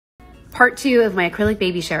Part 2 of my acrylic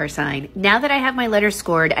baby shower sign. Now that I have my letters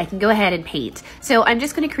scored, I can go ahead and paint. So I'm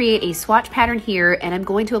just going to create a swatch pattern here, and I'm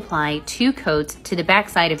going to apply 2 coats to the back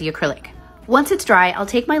side of the acrylic. Once it's dry, I'll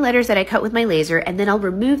take my letters that I cut with my laser, and then I'll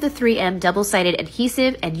remove the 3M double-sided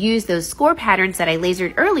adhesive and use those score patterns that I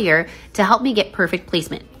lasered earlier to help me get perfect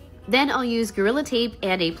placement. Then I'll use Gorilla Tape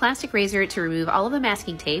and a plastic razor to remove all of the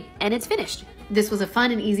masking tape, and it's finished. This was a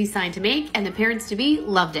fun and easy sign to make, and the parents-to-be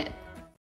loved it.